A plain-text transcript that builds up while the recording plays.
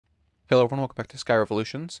Hello everyone, welcome back to Sky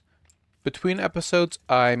Revolutions. Between episodes,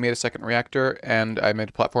 I made a second reactor and I made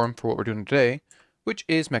a platform for what we're doing today, which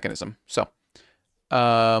is Mekanism. So,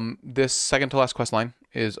 this second to last quest line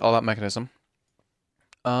is all about Mekanism.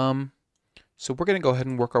 So we're gonna go ahead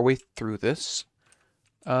and work our way through this.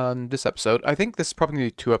 This episode. I think this is probably gonna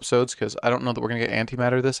be 2 episodes because I don't know that we're gonna get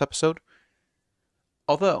antimatter this episode.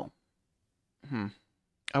 Although, I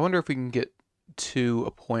wonder if we can get to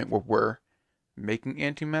a point where we're making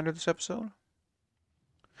antimatter this episode.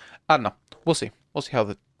 I don't know. We'll see. We'll see how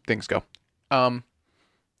the things go.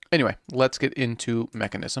 Anyway, let's get into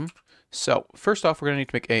Mekanism. So first off, we're gonna need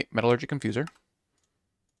to make a metallurgic infuser.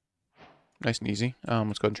 Nice and easy.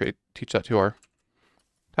 Let's go ahead and teach that to our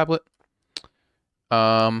tablet.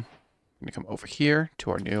 I'm gonna come over here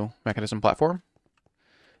to our new Mekanism platform,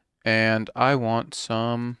 and I want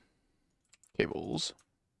some cables,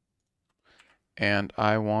 and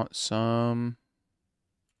I want some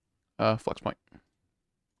flux point.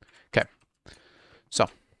 Okay, so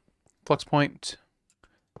flux point,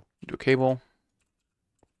 do a cable,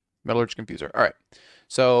 metallurgic infuser. All right,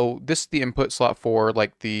 so this is the input slot for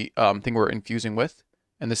like the thing we're infusing with,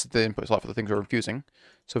 and this is the input slot for the things we're infusing.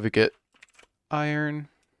 So if we get iron,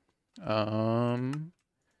 and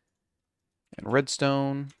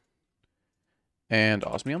redstone, and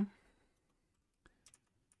osmium.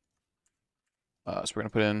 So we're gonna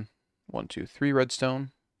put in 1, 2, 3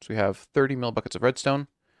 redstone. So we have 30 millibuckets of redstone.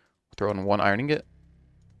 We'll throw in 1 iron ingot.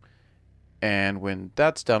 And when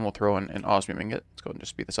that's done, we'll throw in an osmium ingot. Let's go ahead and just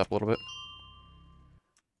speed this up a little bit.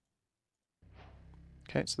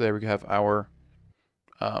 Okay, so there we have our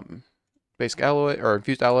basic alloy, or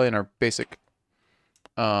infused alloy, and our basic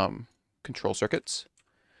control circuits.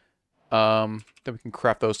 Then we can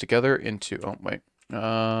craft those together into, oh wait,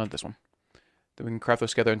 this one. Then we can craft those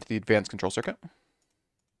together into the advanced control circuit.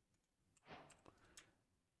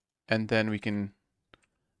 And then we can,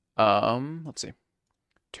 let's see,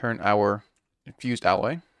 turn our infused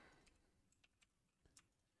alloy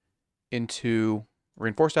into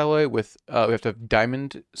reinforced alloy with, we have to have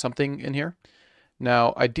diamond something in here.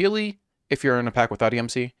 Now, ideally, if you're in a pack without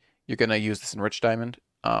EMC, you're going to use this enriched diamond.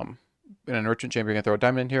 In an enrichment chamber, you're going to throw a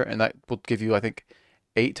diamond in here, and that will give you, I think,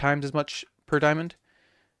 8 times as much per diamond.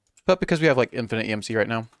 But because we have, like, infinite EMC right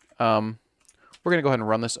now, we're going to go ahead and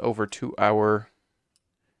run this over to our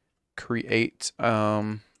create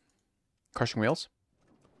crushing wheels.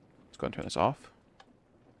 Let's go ahead and turn this off.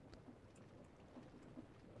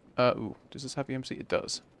 Ooh, does this have EMC? It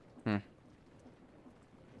does. Here's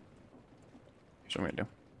what I'm going to do.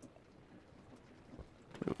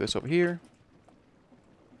 Move this over here.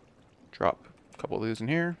 Drop a couple of these in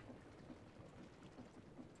here.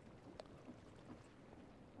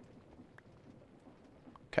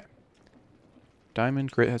 Okay. Diamond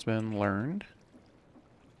grit has been learned.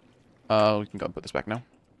 We can go and put this back now.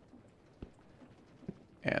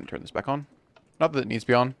 And turn this back on. Not that it needs to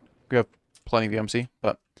be on. We have plenty of EMC,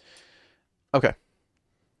 but... Okay.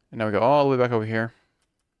 And now we go all the way back over here.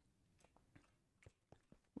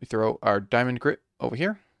 We throw our diamond grit over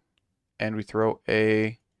here. And we throw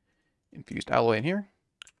a infused alloy in here.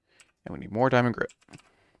 And we need more diamond grit.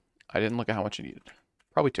 I didn't look at how much I needed.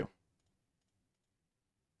 Probably 2.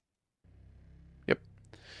 Yep.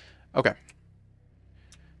 Okay.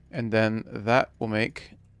 And then that will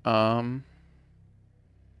make our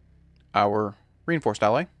reinforced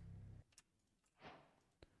alloy,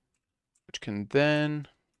 which can then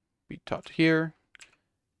be taught here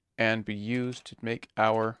and be used to make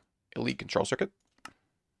our elite control circuit.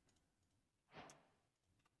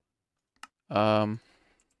 I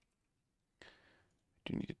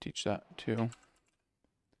do need to teach that too.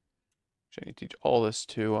 Actually, I need to teach all this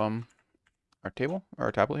to our table, or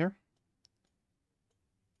our tablet here.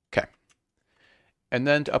 Okay. And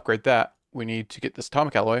then to upgrade that, we need to get this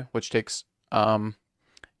atomic alloy, which takes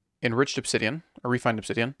enriched obsidian, or refined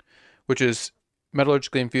obsidian, which is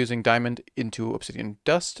metallurgically infusing diamond into obsidian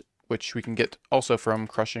dust, which we can get also from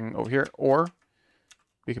crushing over here, or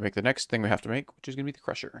we can make the next thing we have to make, which is going to be the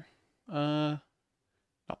crusher. Not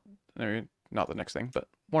the next thing, but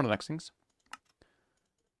one of the next things.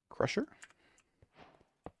 Crusher.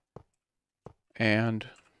 And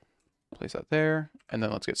place that there. And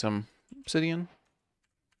then let's get some obsidian.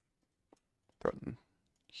 Throw it in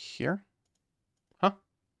here. Huh?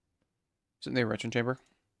 Is it in the enrichment chamber?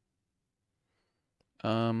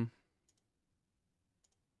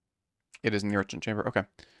 It is in the enrichment chamber. Okay.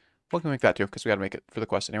 We can make that too, because we got to make it for the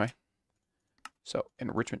quest anyway. So,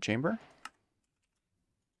 enrichment chamber.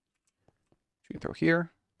 You can throw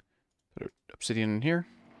here. Put obsidian in here.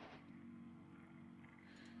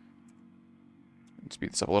 And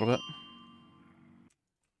speed this up a little bit.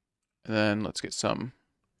 And then let's get some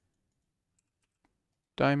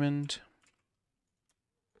diamond.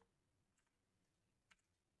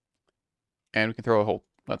 And we can throw a whole,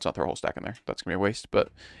 let's not throw a whole stack in there. That's going to be a waste.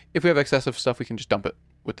 But if we have excessive stuff, we can just dump it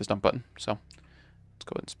with this dump button. So let's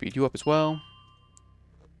go ahead and speed you up as well.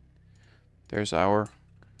 There's our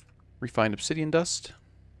refined obsidian dust.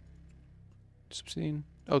 Obsidian.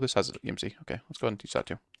 Oh, this has EMC. Okay, let's go ahead and teach that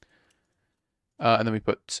too. And then we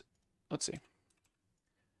put, let's see.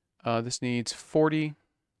 This needs 40.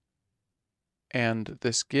 And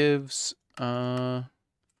this gives 10.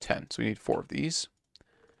 So we need 4 of these.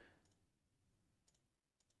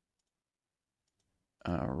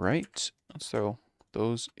 All right, let's throw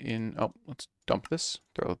those in. Oh, let's dump this.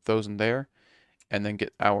 Throw those in there. And then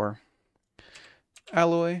get our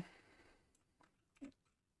alloy.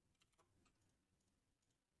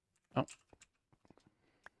 Oh.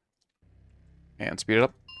 And speed it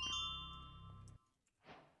up.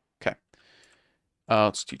 Okay.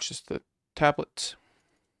 Let's teach this the tablet.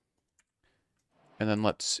 And then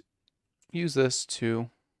let's use this to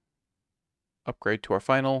upgrade to our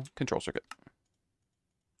final control circuit.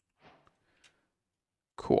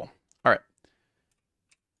 Cool. All right.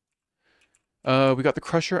 We got the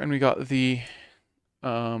crusher and we got the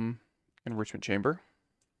enrichment chamber.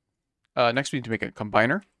 Next we need to make a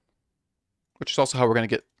combiner, which is also how we're going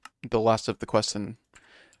to get the last of the quests and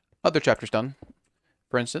other chapters done.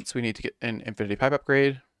 For instance, we need to get an infinity pipe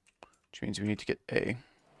upgrade, which means we need to get a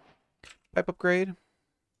pipe upgrade.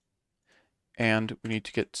 And we need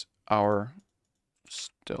to get our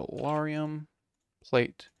stellarium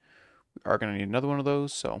plate. We are going to need another one of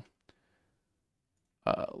those, so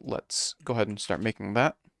let's go ahead and start making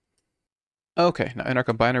that. Okay, now in our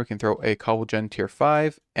combiner we can throw a Cobblegen tier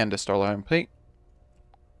 5 and a stellarium plate.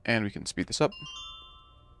 And we can speed this up.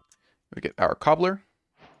 We get our cobbler,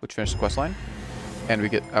 which finishes the quest line. And we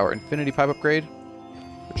get our infinity pipe upgrade,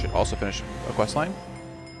 which should also finish a quest line.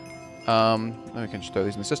 Then we can just throw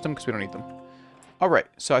these in the system because we don't need them. Alright,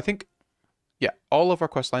 so I think, yeah, all of our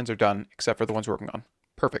quest lines are done except for the ones we're working on.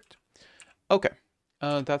 Perfect. Okay,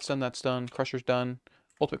 that's done, crusher's done.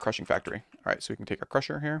 Ultimate crushing factory. Alright, so we can take our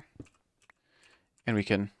crusher here. And we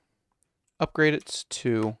can upgrade it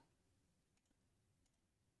to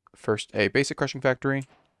first a basic crushing factory.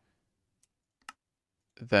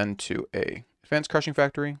 Then to a advanced crushing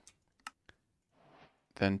factory.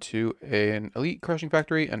 Then to an elite crushing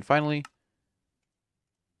factory. And finally,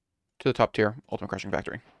 to the top tier ultimate crushing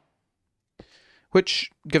factory.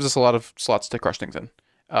 Which gives us a lot of slots to crush things in.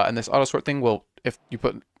 And this auto sort thing will, if you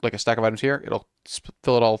put like a stack of items here, it'll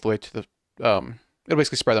fill it all the way to the, it'll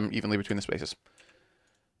basically spread them evenly between the spaces.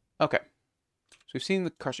 Okay, so we've seen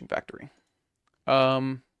the crushing factory.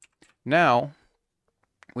 Now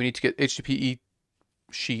we need to get HDPE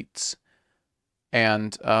sheets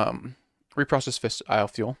and reprocessed fissile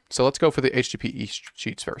fuel. So let's go for the HDPE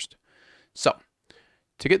sheets first. So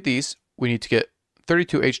to get these, we need to get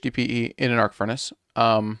 32 HDPE in an arc furnace.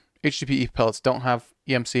 HDPE pellets don't have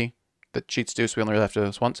EMC. The sheets do, so we only really have to do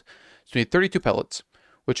this once. So we need 32 pellets,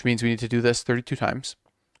 which means we need to do this 32 times.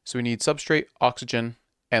 So we need substrate, oxygen,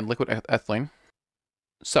 and liquid ethylene.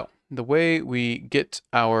 So the way we get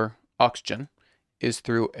our oxygen is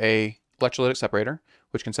through a electrolytic separator,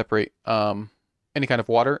 which can separate any kind of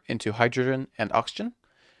water into hydrogen and oxygen.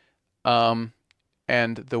 And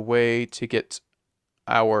the way to get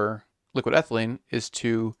our liquid ethylene is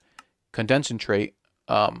to condensentrate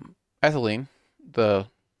ethylene,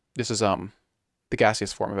 this is the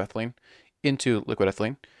gaseous form of ethylene, into liquid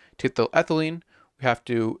ethylene. To get the ethylene, we have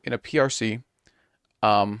to, in a PRC,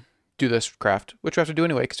 do this craft, which we have to do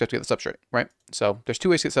anyway because we have to get the substrate, right? So there's 2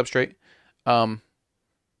 ways to get substrate.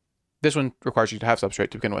 This one requires you to have substrate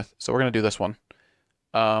to begin with, so we're going to do this one.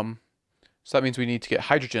 So that means we need to get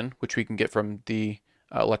hydrogen, which we can get from the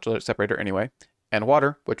electrolytic separator anyway, and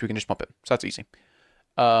water, which we can just pump in. So that's easy.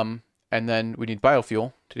 And then we need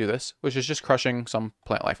biofuel to do this, which is just crushing some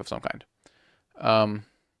plant life of some kind.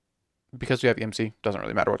 Because we have EMC, doesn't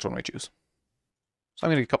really matter which one we choose. So I'm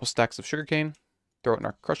going to get a couple stacks of sugarcane, throw it in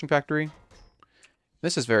our crushing factory.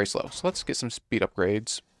 This is very slow, so let's get some speed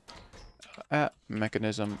upgrades. At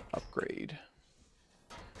Mekanism upgrade,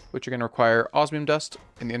 which are going to require osmium dust,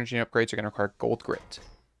 and the energy upgrades are going to require gold grit,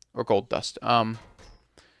 or gold dust,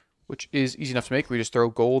 which is easy enough to make. We just throw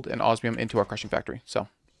gold and osmium into our crushing factory. So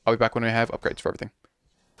I'll be back when we have upgrades for everything.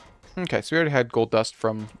 Okay, so we already had gold dust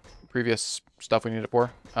from previous stuff we needed it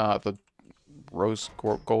for, the rose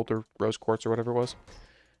gold or rose quartz or whatever it was.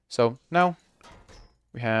 So now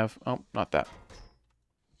we have, oh, not that.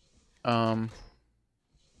 Let's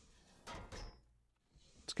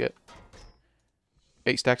get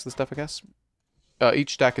 8 stacks of the stuff, I guess.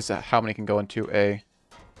 Each stack is how many can go into a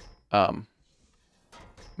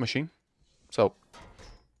machine. So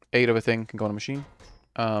 8 of a thing can go in a machine.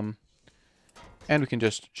 And we can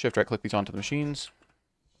just shift right click these onto the machines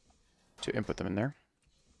to input them in there.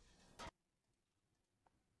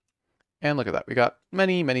 And look at that. We got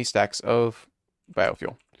many, many stacks of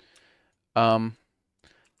biofuel. All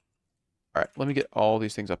right, let me get all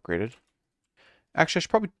these things upgraded. Actually, I should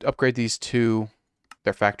probably upgrade these to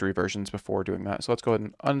their factory versions before doing that. So let's go ahead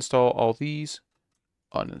and uninstall all these,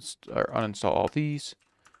 uninstall all these,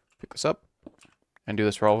 pick this up, and do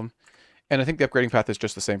this for all of them. And I think the upgrading path is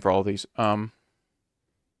just the same for all of these.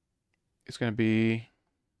 It's going to be,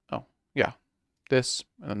 oh, yeah, this,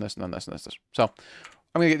 and then this, and then this, and this. So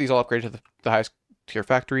I'm going to get these all upgraded to the highest tier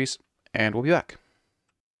factories, and we'll be back.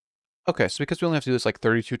 Okay, so because we only have to do this like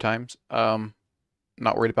 32 times, not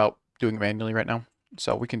worried about doing it manually right now.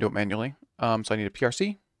 So we can do it manually. So I need a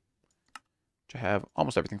PRC, which I have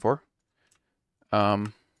almost everything for.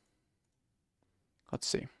 Let's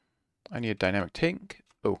see. I need a dynamic tank.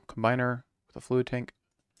 Oh, combiner with a fluid tank.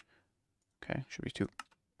 Okay, should be 2.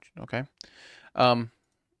 Okay. That's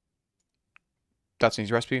an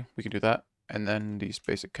easy recipe. We can do that. And then these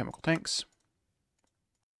basic chemical tanks.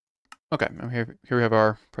 Okay, and here we have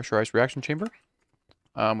our pressurized reaction chamber,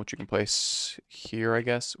 which you can place here, I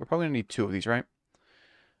guess. We're probably going to need 2 of these, right?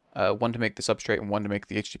 One to make the substrate and one to make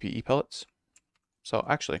the HDPE pellets. So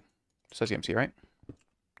actually, it says EMC, right?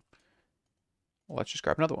 Well, let's just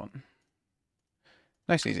grab another one.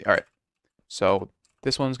 Nice and easy. All right. So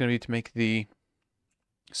this one's going to be to make the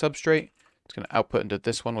substrate. It's going to output into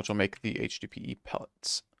this one, which will make the HDPE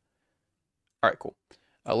pellets. All right, cool.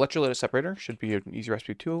 Electrolytic separator should be an easy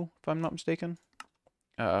recipe too, if I'm not mistaken.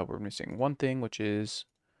 We're missing one thing, which is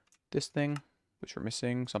this thing, which we're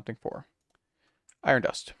missing something for. Iron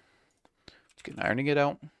dust. Let's get an ironing it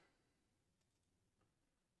out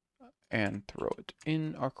and throw it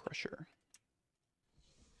in our crusher.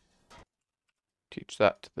 Teach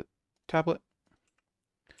that to the tablet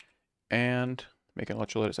and make an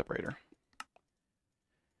electrolytic separator.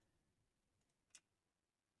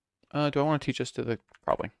 Do I want to teach this to the...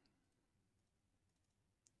 Probably.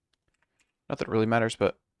 Not that it really matters,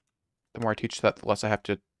 but the more I teach that, the less I have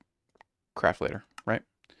to craft later, right?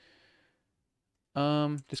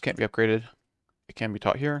 This can't be upgraded. It can be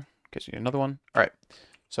taught here. In case you need another one. All right.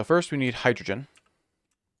 So first we need hydrogen.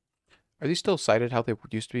 Are these still sided how they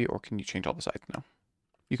used to be, or can you change all the sides now?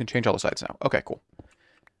 You can change all the sides now. Okay, cool.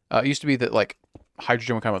 It used to be that like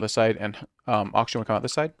hydrogen would come out this side and oxygen would come out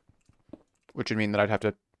this side, which would mean that I'd have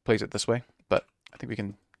to place it this way, but I think we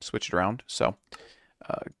can switch it around. So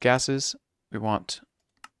gases, we want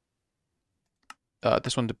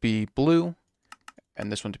this one to be blue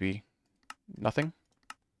and this one to be nothing.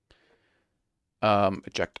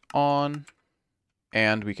 Eject on,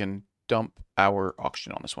 and we can dump our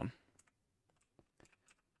oxygen on this one.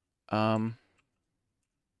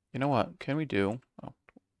 You know what? Can we do? Oh,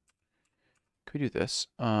 can we do this?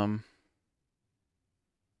 Can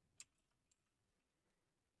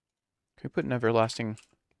we put an everlasting,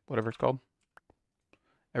 whatever it's called,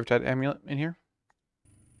 Evertide amulet in here?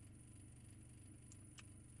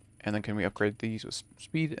 And then can we upgrade these with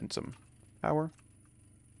speed and some power?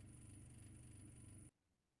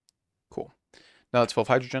 Cool. Now it's full of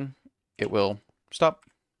hydrogen. It will stop.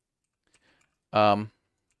 Let's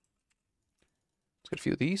get a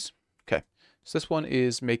few of these. Okay. So this one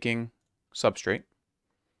is making substrate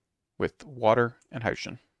with water and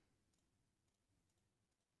hydrogen.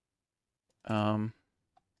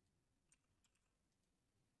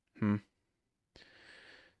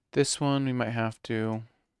 This one we might have to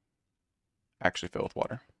actually fill with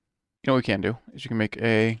water. You know what we can do is you can make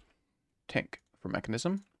a tank for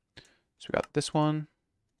Mekanism. So we got this one.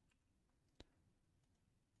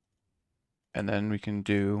 And then we can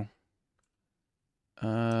do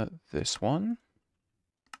this one.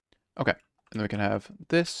 Okay. And then we can have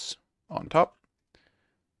this on top.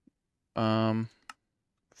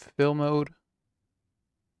 Fill mode.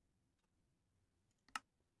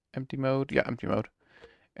 Empty mode. Yeah, empty mode.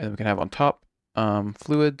 And then we can have on top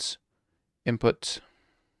fluids, input,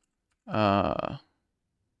 let's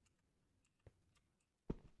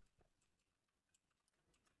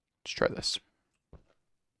try this.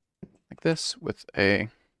 Like this with a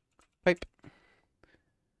pipe.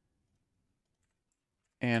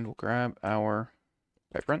 And we'll grab our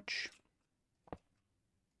pipe wrench.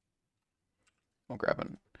 We'll grab a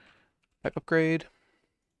pipe upgrade.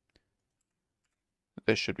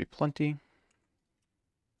 This should be plenty.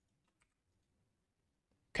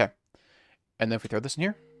 Okay. And then if we throw this in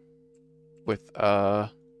here with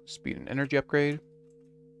speed and energy upgrade.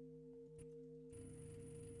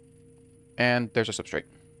 And there's our substrate.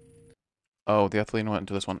 Oh, the ethylene went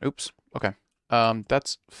into this one. Oops. Okay.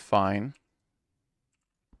 That's fine.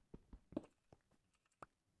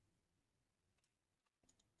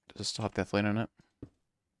 Does it still have the ethylene in it?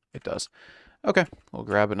 It does. Okay. We'll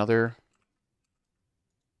grab another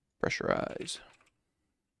pressurize.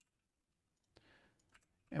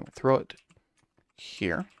 And we'll throw it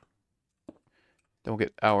here. Then we'll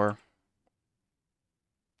get our...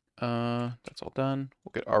 that's all done.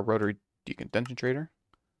 We'll get our rotary deconcentrator,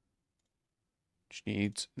 which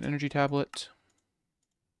needs an energy tablet,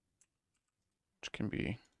 which can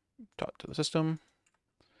be taught to the system.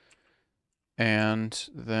 And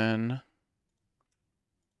then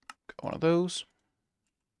got one of those.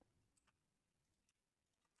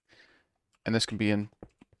 And this can be in,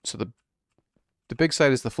 so the big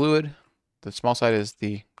side is the fluid, the small side is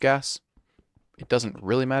the gas. It doesn't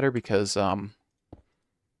really matter because,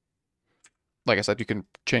 like I said, you can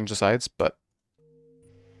change the sides, but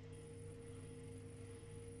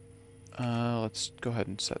let's go ahead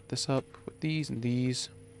and set this up with these and these.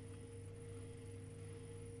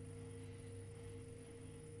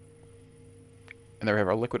 And there we have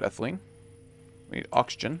our liquid ethylene. We need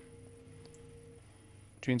oxygen,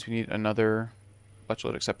 which means we need another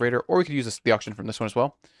electrolytic separator, or we could use the oxygen from this one as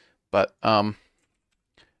well. But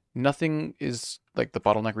nothing is like the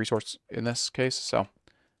bottleneck resource in this case, so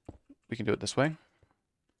we can do it this way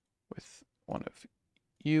with one of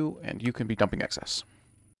you, and you can be dumping excess.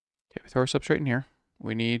 Okay, we throw our substrate in here.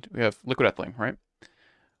 We have liquid ethylene, right?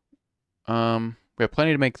 We have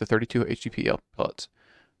plenty to make the 32 HDPE pellets.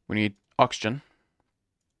 We need oxygen,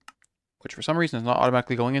 which for some reason is not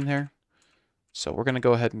automatically going in there. So we're going to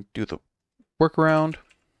go ahead and do the workaround,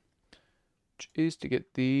 which is to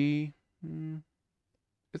get the... isn't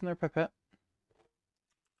there a pipette?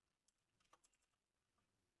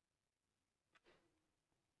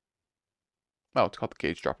 Oh, it's called the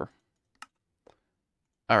gauge dropper.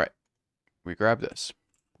 All right. We grab this.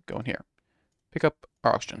 Go in here. Pick up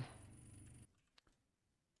our oxygen.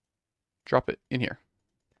 Drop it in here.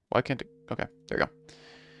 Why can't it? Okay, there you go.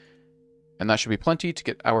 And that should be plenty to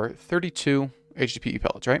get our 32 HDPE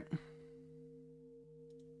pellets, right?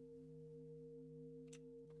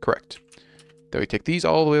 Correct. Then we take these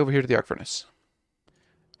all the way over here to the arc furnace.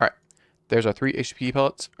 All right. There's our 3 HDPE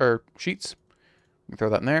pellets, or sheets. We can throw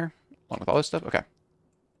that in there, along with all this stuff. Okay.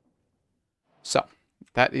 So,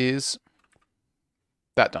 that is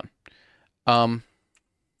that done.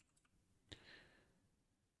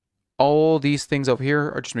 All these things over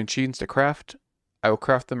here are just machines to craft. I will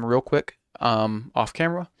craft them real quick off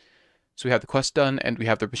camera. So we have the quest done, and we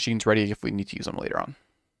have the machines ready if we need to use them later on.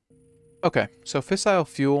 Okay, so fissile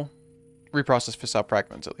fuel, reprocessed fissile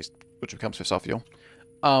fragments at least, which becomes fissile fuel.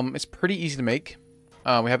 It's pretty easy to make.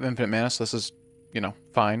 We have infinite mana, so this is,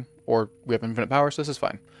 fine. Or we have infinite power, so this is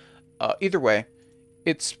fine. Either way,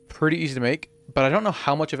 it's pretty easy to make, but I don't know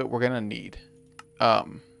how much of it we're going to need.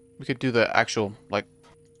 We could do the actual,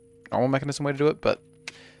 normal mechanism way to do it, but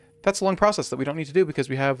that's a long process that we don't need to do because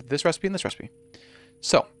we have this recipe and this recipe.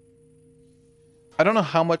 So, I don't know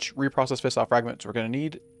how much reprocessed fissile fragments we're going to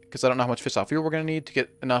need, because I don't know how much fissile fuel we're going to need to get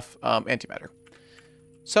enough antimatter.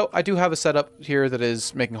 So, I do have a setup here that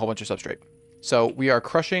is making a whole bunch of substrate. So, we are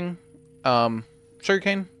crushing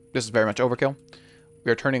sugarcane. This is very much overkill.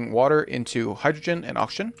 We are turning water into hydrogen and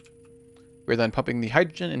oxygen. We're then pumping the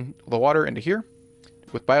hydrogen and the water into here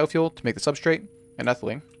with biofuel to make the substrate and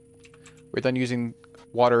ethylene. We're then using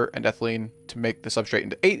water and ethylene to make the substrate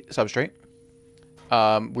into 8 substrate.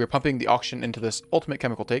 We're pumping the oxygen into this ultimate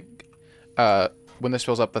chemical tank. When this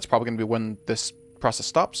fills up, that's probably going to be when this process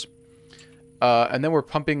stops. And then we're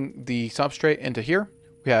pumping the substrate into here.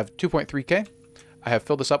 We have 2.3K. I have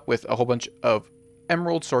filled this up with a whole bunch of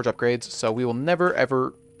emerald storage upgrades, so we will never,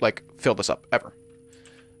 ever, fill this up, ever.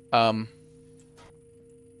 That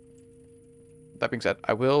being said,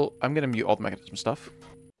 I'm going to mute all the mechanism stuff.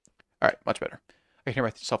 All right, much better. I can hear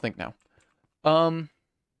myself think now. And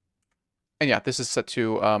yeah, this is set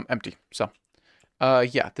to empty. So,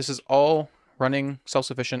 yeah, this is all running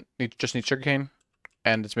self-sufficient. Just needs sugarcane,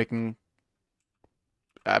 and it's making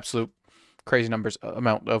absolute crazy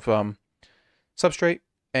amount of substrate.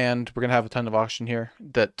 And we're gonna have a ton of oxygen here.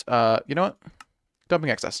 That you know what? Dumping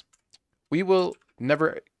excess. We will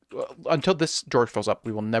never, until this drawer fills up,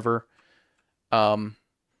 we will never stop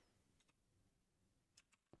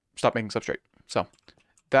making substrate. So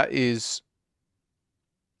that is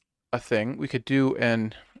a thing. We could do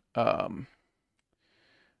an what am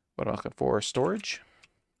I looking for? Storage,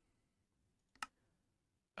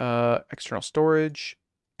 external storage,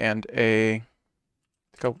 and a.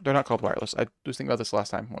 They're not called wireless. I was thinking about this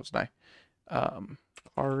last time, wasn't I?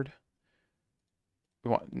 Card.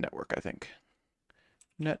 network, I think.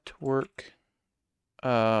 Network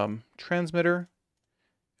transmitter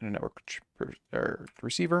and a network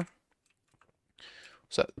receiver.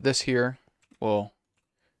 So this here, we'll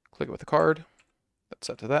click it with the card. That's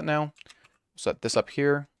set to that now. We'll set this up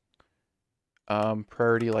here.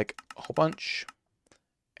 Priority like a whole bunch.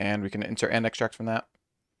 And we can insert and extract from that.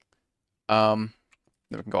 Then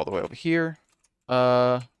we can go all the way over here.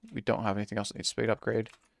 We don't have anything else that needs speed upgrade.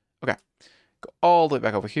 Okay. Go all the way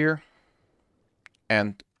back over here.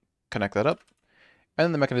 And connect that up. And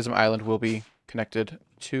then the mechanism island will be connected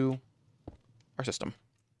to our system.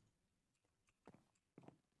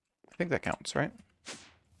 I think that counts, right?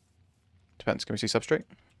 Depends. Can we see substrate?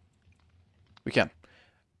 We can.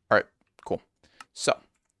 All right, cool. So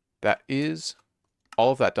that is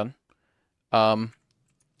all of that done.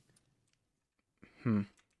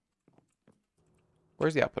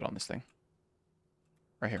 Where's the output on this thing?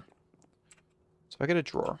 Right here. So if I get a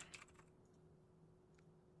drawer,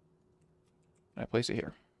 and I place it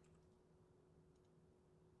here,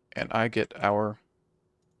 and I get our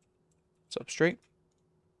substrate,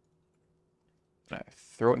 and I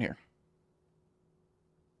throw it in here.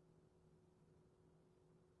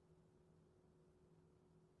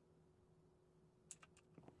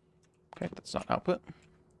 Okay, that's not output.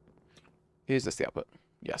 Is this the output?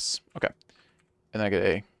 Yes. Okay. And then I get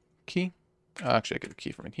a key. Actually, I get a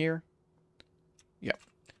key from in here. Yep.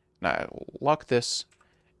 And I lock this,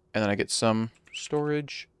 and then I get some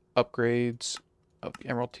storage upgrades of the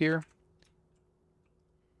emerald tier.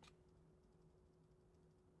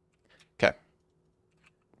 Okay.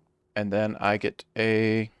 And then I get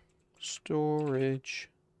a storage,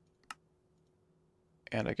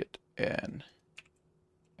 and I get an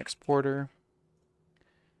exporter,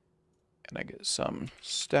 and I get some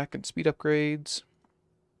stack and speed upgrades.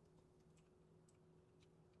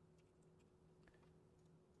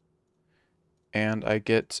 And I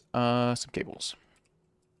get some cables.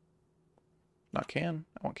 Not can.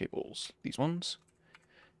 I want cables. These ones.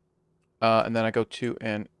 And then I go to,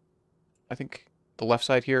 and I think the left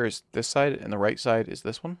side here is this side, and the right side is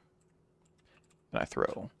this one. And I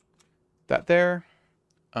throw that there.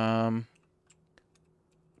 Let's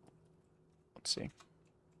see.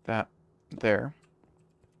 That there.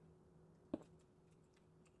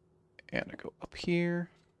 And I go up here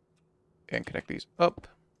and connect these up.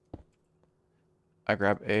 I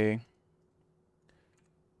grab a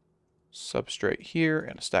substrate here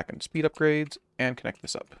and a stack and speed upgrades and connect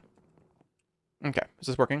this up. Okay, is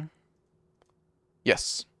this working?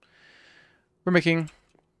 Yes. We're making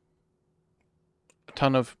a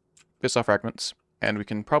ton of fissile fragments, and we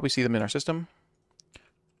can probably see them in our system.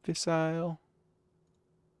 Fissile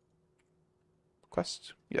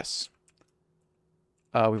quest? Yes.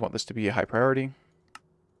 We want this to be a high priority.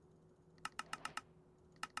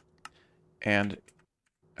 And,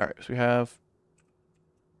 alright, so we have...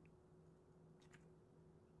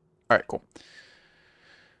 Alright, cool.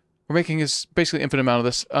 We're making is basically infinite amount of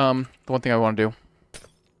this. The one thing I want to do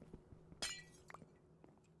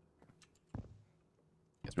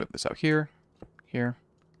is move this out here, here,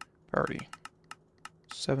 priority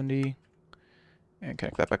 70, and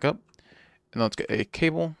connect that back up. And then let's get a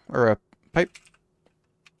cable, or a pipe.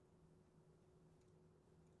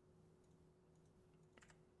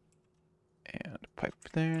 And a pipe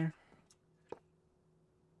there.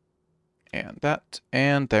 And that,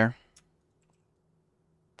 and there.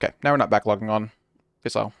 Okay, now we're not backlogging on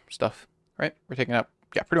fissile stuff, right? We're taking it out,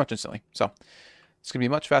 yeah, pretty much instantly. So it's gonna be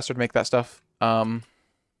much faster to make that stuff. I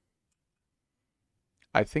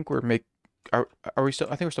think we're are we still?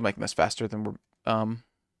 I think we're still making this faster than we're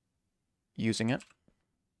using it.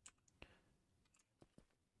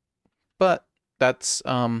 But that's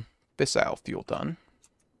fissile fuel done,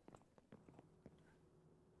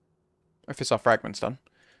 or fissile fragments done.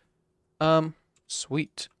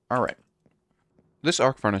 Sweet. All right. This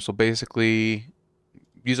arc furnace will basically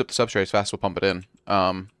use up the substrate as fast as we'll pump it in.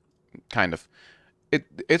 Kind of.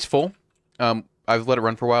 It's full. I've let it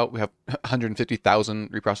run for a while. We have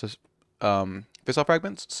 150,000 reprocessed fissile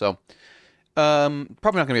fragments, so probably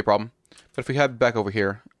not going to be a problem. But if we head back over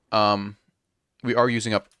here, we are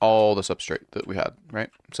using up all the substrate that we had,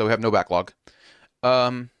 right? So we have no backlog.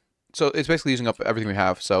 So it's basically using up everything we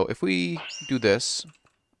have. So if we do this,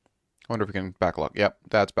 I wonder if we can backlog. Yep,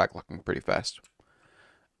 that's backlogging pretty fast.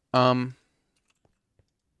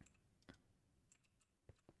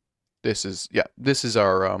 This is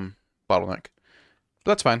our bottleneck.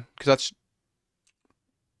 But that's fine, because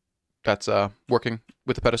that's working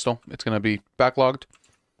with the pedestal. It's going to be backlogged.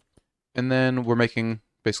 And then we're making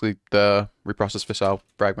basically the reprocessed fissile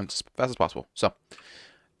fragments as fast as possible. So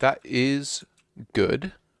that is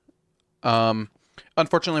good.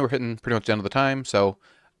 Unfortunately, we're hitting pretty much the end of the time, so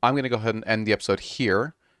I'm going to go ahead and end the episode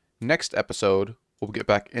here. Next episode, we'll get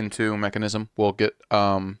back into Mekanism. We'll get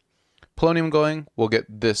polonium going. We'll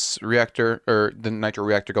get this reactor, or the nitro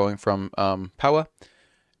reactor going from Powa.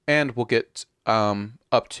 And we'll get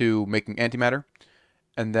up to making antimatter.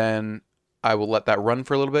 And then I will let that run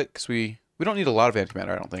for a little bit, because we don't need a lot of antimatter,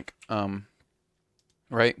 I don't think.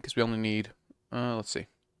 Right? Because we only need, let's see.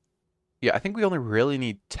 Yeah, I think we only really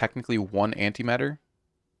need technically one antimatter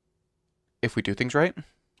if we do things right.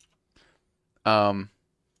 But I'm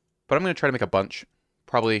going to try to make a bunch.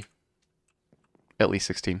 Probably at least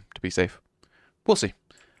 16 to be safe. We'll see.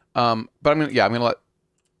 But I'm going to let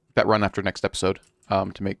that run after next episode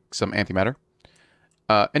to make some antimatter.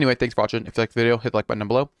 Anyway, thanks for watching. If you liked the video, hit the like button down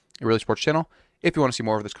below. It really supports the channel. If you want to see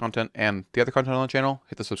more of this content and the other content on the channel,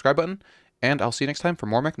 hit the subscribe button. And I'll see you next time for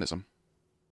more Mekanism.